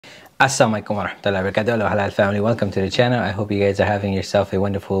Assalamualaikum warahmatullahi wabarakatuh. Hello Halal family, welcome to the channel. I hope you guys are having yourself a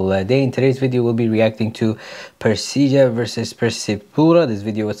wonderful day. In today's video we'll be reacting to Persija versus Persipura. This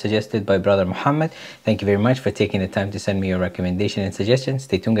video was suggested by brother Muhammad. Thank you very much for taking the time to send me your recommendation and suggestions.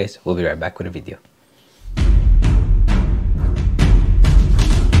 Stay tuned guys, we'll be right back with a video.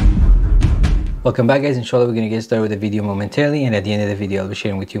 Welcome back guys. Inshallah we're going to get started with the video momentarily, and at the end of the video I'll be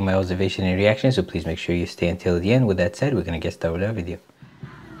sharing with you my observation and reaction, so please make sure you stay until the end. With that said, we're going to get started with our video.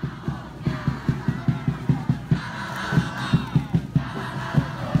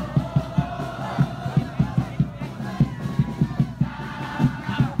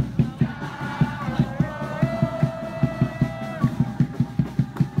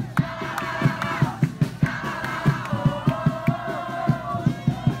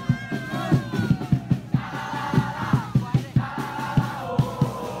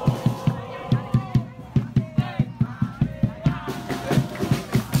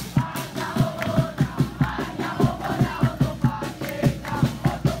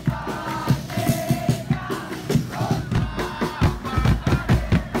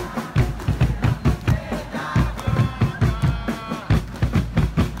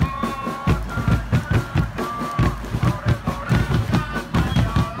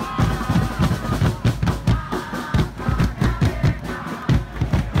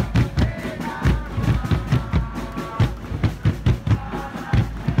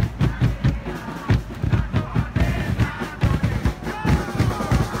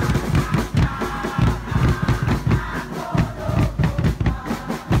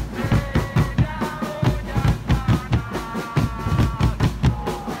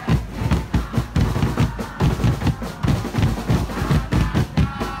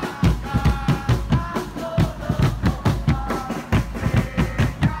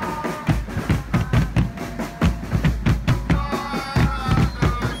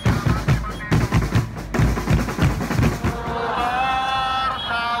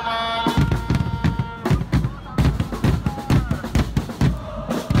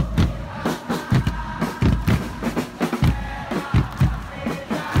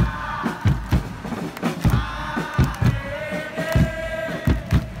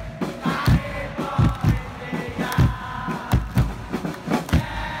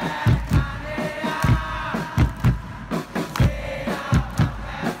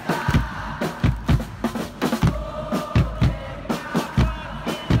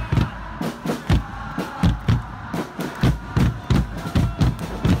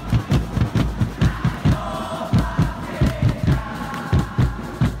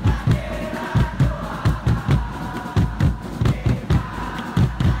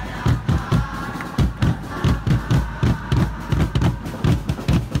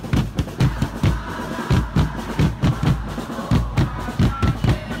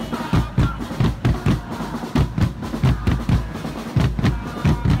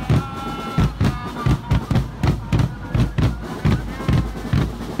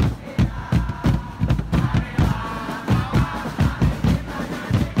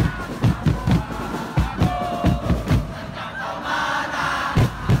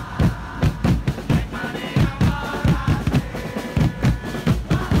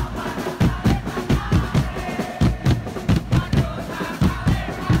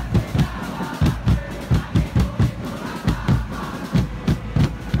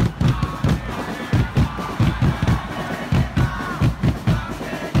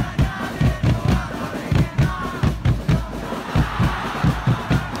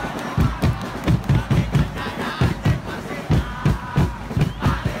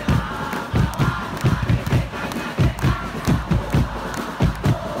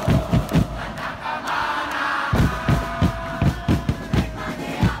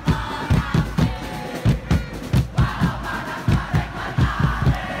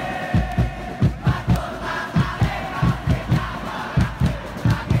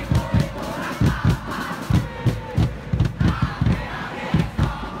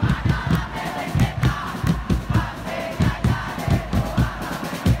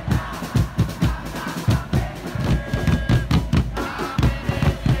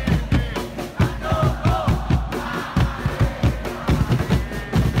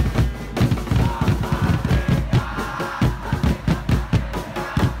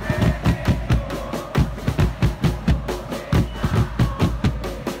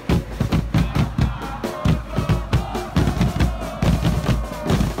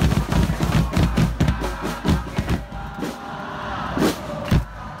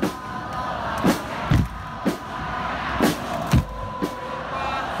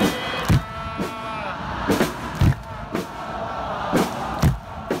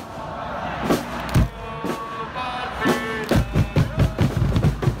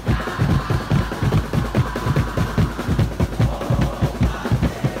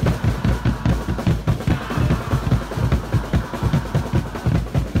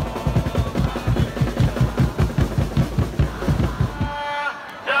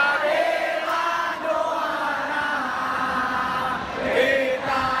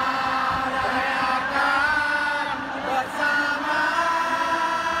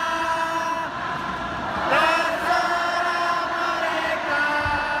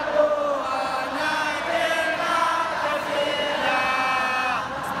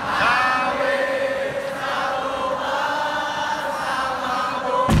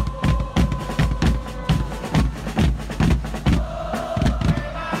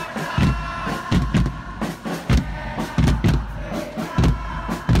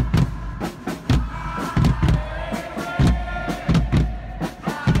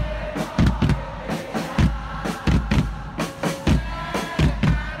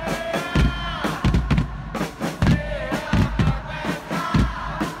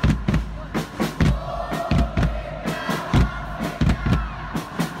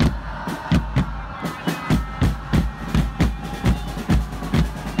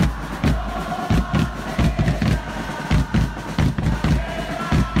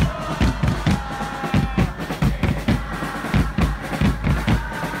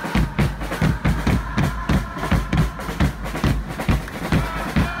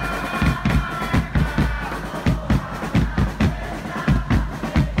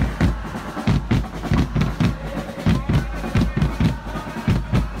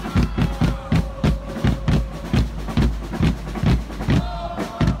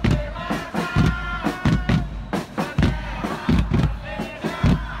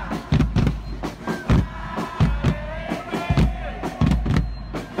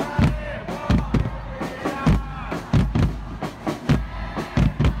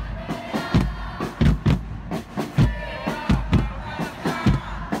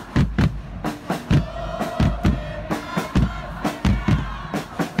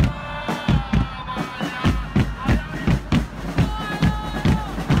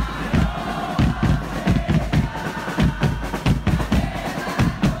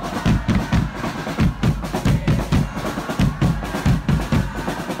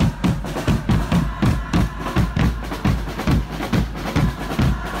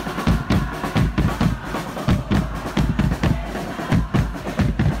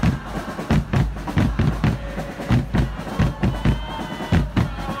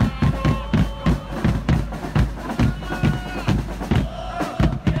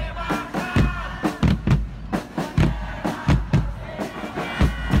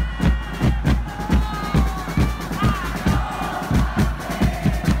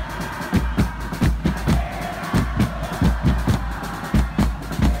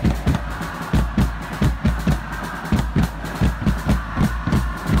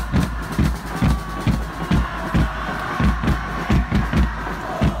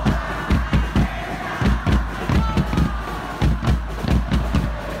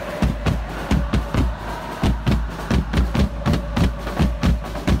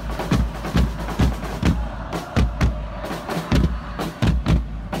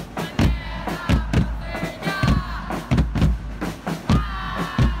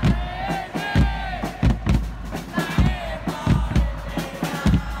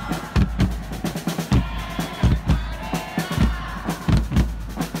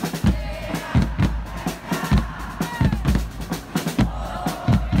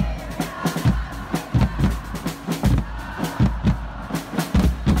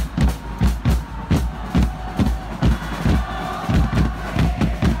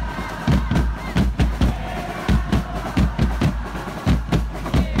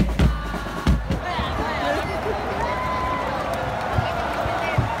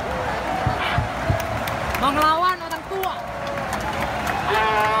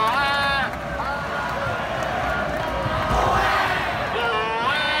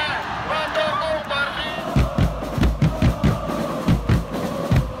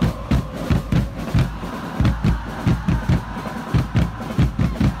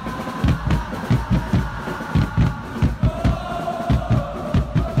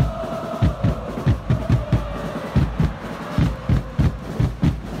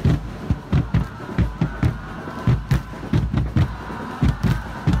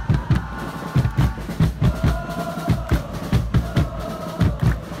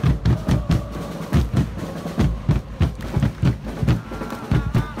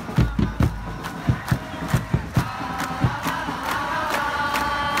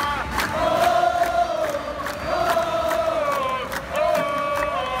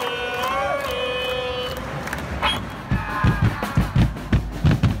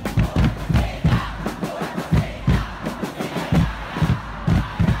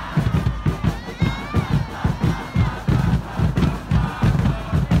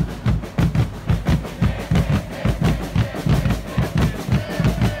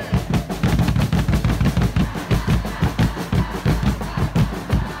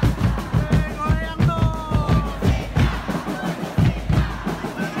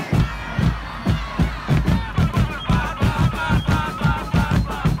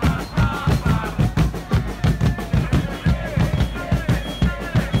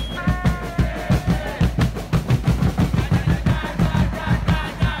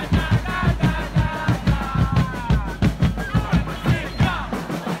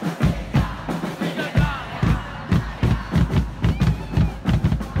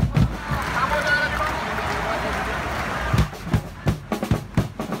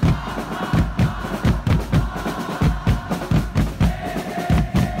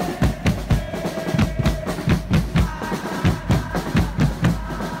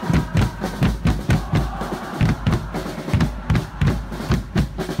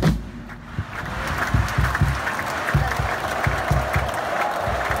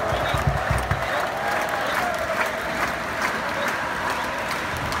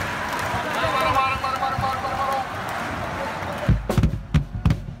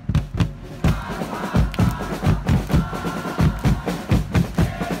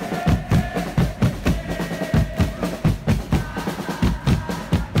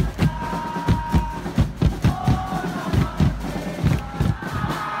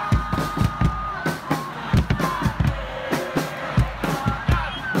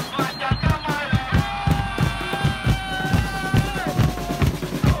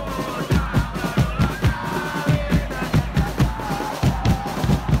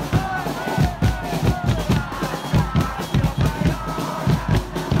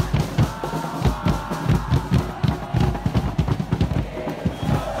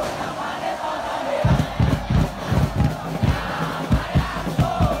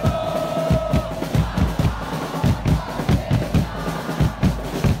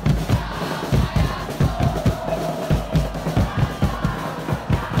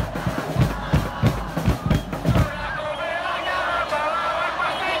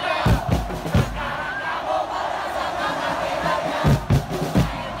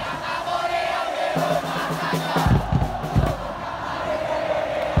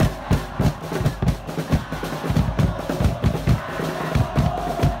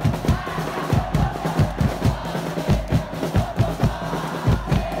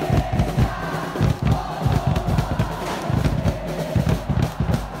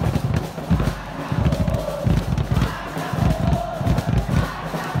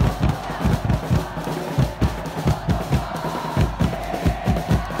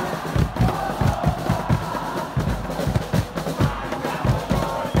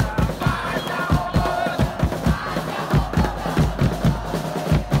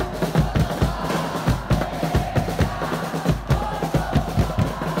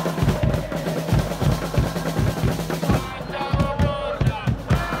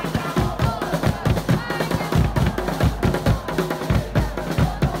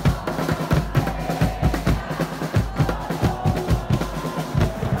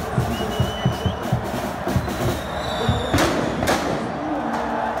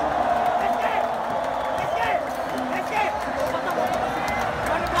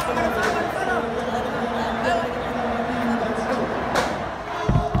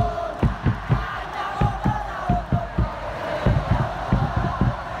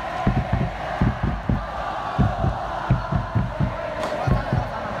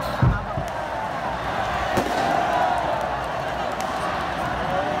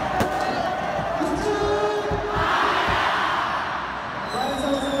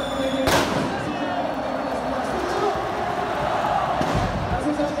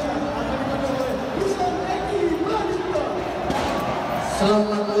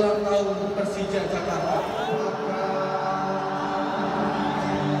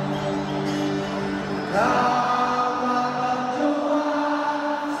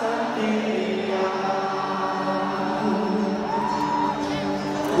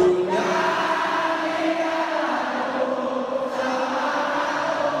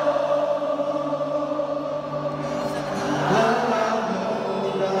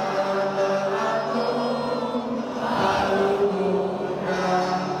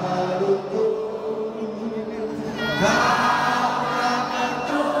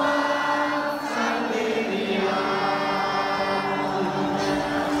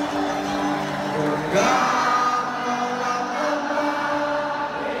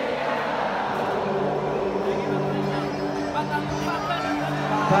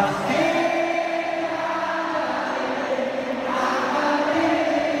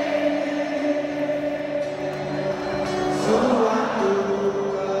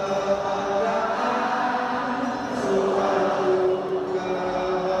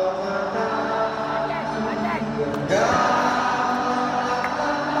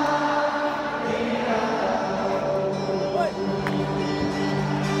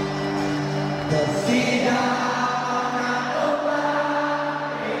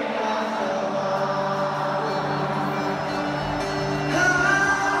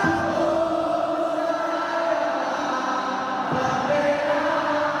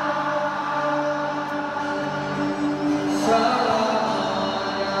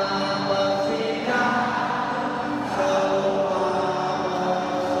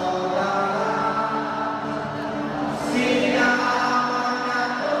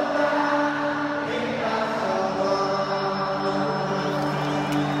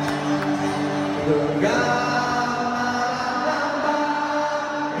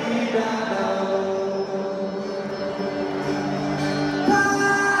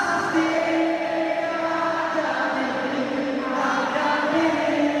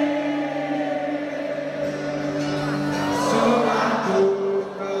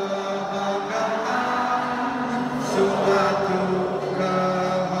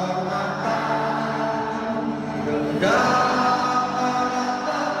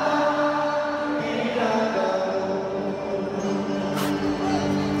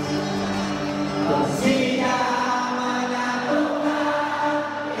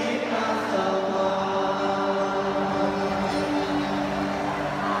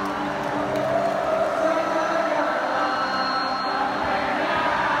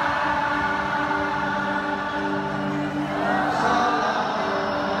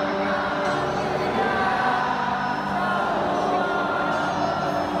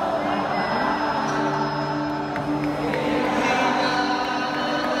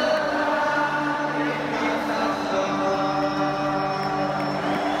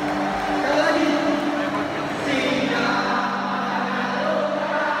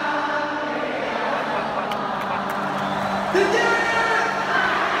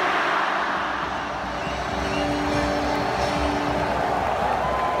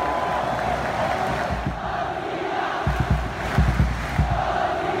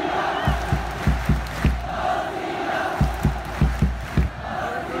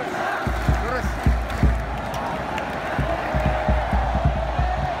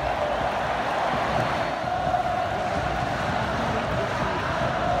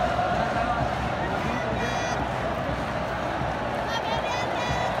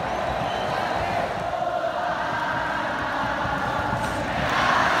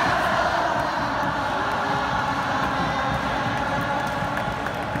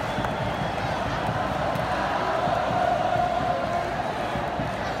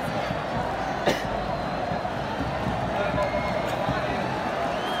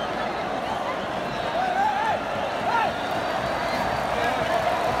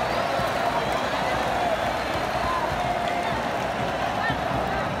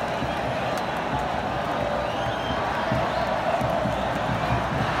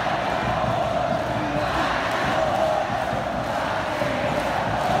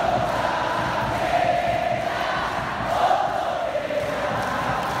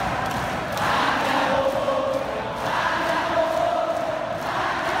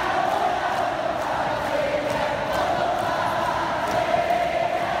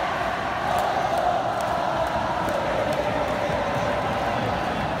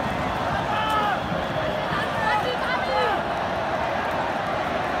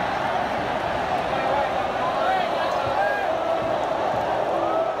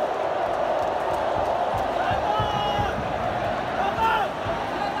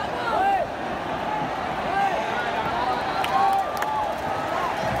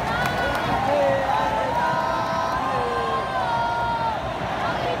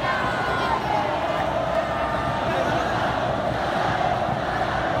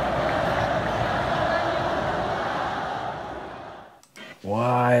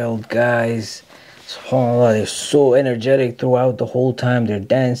 Wild guys, subhanallah, they're so energetic throughout the whole time. They're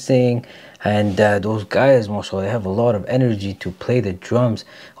dancing, and those guys, mashallah, they have a lot of energy to play the drums.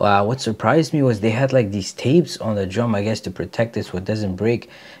 What surprised me was they had like these tapes on the drum, I guess, to protect it so it doesn't break,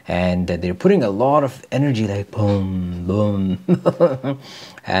 and they're putting a lot of energy, like boom boom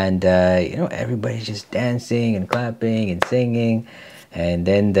and you know, everybody's just dancing and clapping and singing. And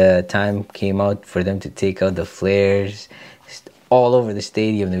then the time came out for them to take out the flares all over the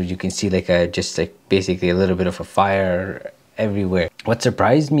stadium. You can see like just like basically a little bit of a fire everywhere. What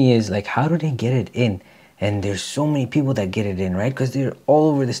surprised me is like, how do they get it in? And there's so many people that get it in, right? Because they're all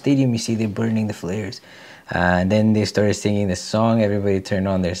over the stadium. You see they're burning the flares. And then they started singing the song. Everybody turned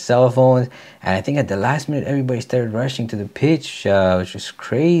on their cell phones, and I think at the last minute everybody started rushing to the pitch, which was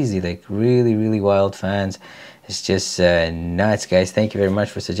crazy. Like really wild fans. It's just nuts, guys. Thank you very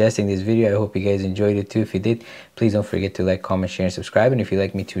much for suggesting this video. I hope you guys enjoyed it too. If you did, please don't forget to like, comment, share, and subscribe. And if you'd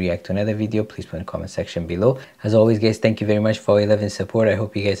like me to react to another video, please put in the comment section below. As always, guys, thank you very much for all your love and support. I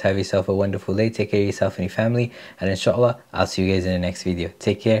hope you guys have yourself a wonderful day. Take care of yourself and your family, and inshallah, I'll see you guys in the next video.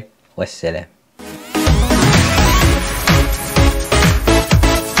 Take care. Wassalam.